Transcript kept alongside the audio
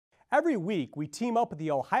Every week, we team up with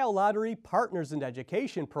the Ohio Lottery Partners in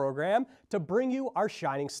Education program to bring you our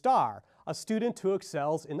shining star, a student who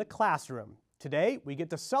excels in the classroom. Today, we get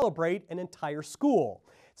to celebrate an entire school.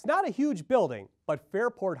 It's not a huge building, but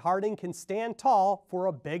Fairport Harding can stand tall for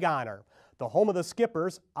a big honor. The home of the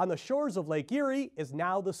Skippers on the shores of Lake Erie is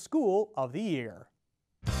now the School of the Year.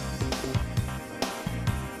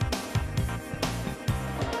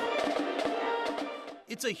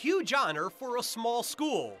 It's a huge honor for a small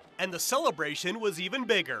school, and the celebration was even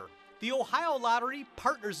bigger. The Ohio Lottery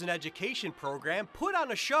Partners in Education program put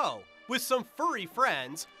on a show with some furry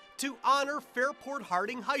friends to honor Fairport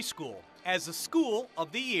Harding High School as the School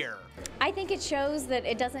of the Year. I think it shows that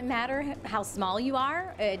it doesn't matter how small you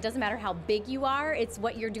are, it doesn't matter how big you are, it's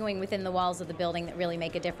what you're doing within the walls of the building that really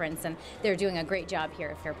make a difference, and they're doing a great job here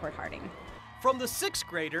at Fairport Harding. From the 6th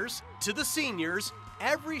graders to the seniors,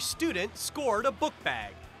 every student scored a book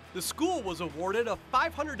bag. The school was awarded a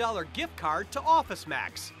 $500 gift card to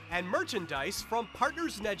OfficeMax and merchandise from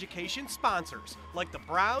Partners in Education sponsors like the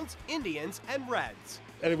Browns, Indians, and Reds.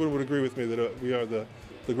 Anyone would agree with me that we are the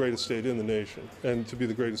greatest state in the nation, and to be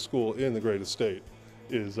the greatest school in the greatest state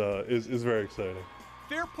is very exciting.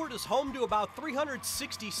 Fairport is home to about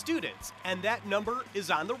 360 students, and that number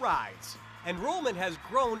is on the rise. Enrollment has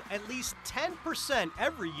grown at least 10%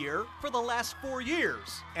 every year for the last 4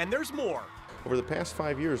 years, and there's more. Over the past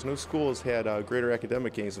 5 years, no school has had greater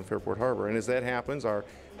academic gains than Fairport Harbor, and as that happens, our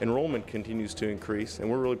enrollment continues to increase, and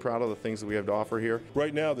we're really proud of the things that we have to offer here.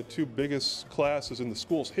 Right now, the two biggest classes in the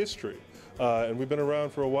school's history, and we've been around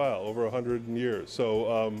for a while, over 100 years.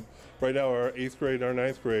 So right now, our 8th grade and our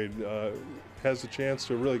 9th grade has the chance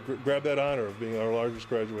to really grab that honor of being our largest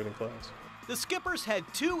graduating class. The Skippers had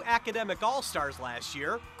 2 academic all-stars last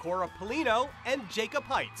year, Cora Polino and Jacob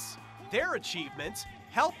Heitz. Their achievements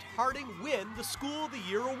helped Harding win the School of the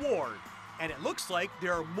Year award, and it looks like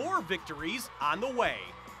there are more victories on the way.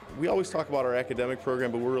 We always talk about our academic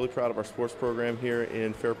program, but we're really proud of our sports program here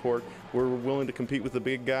in Fairport. We're willing to compete with the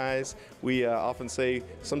big guys. We often say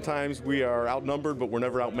sometimes we are outnumbered, but we're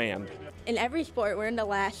never outmanned. In every sport, we're in the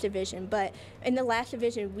last division, but in the last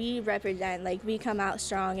division, we represent, we come out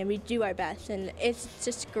strong and we do our best, and it's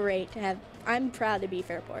just great to have. I'm proud to be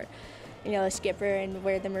Fairport, a skipper and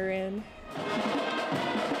wear the maroon.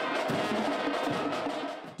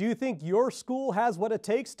 Do you think your school has what it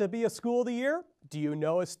takes to be a School of the Year? Do you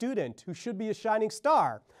know a student who should be a shining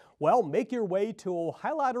star? Well, make your way to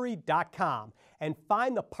ohiolottery.com and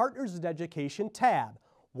find the Partners in Education tab.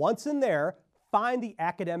 Once in there, find the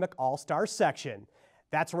Academic All-Star section.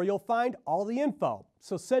 That's where you'll find all the info.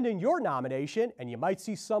 So send in your nomination and you might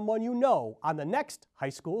see someone you know on the next High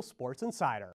School Sports Insider.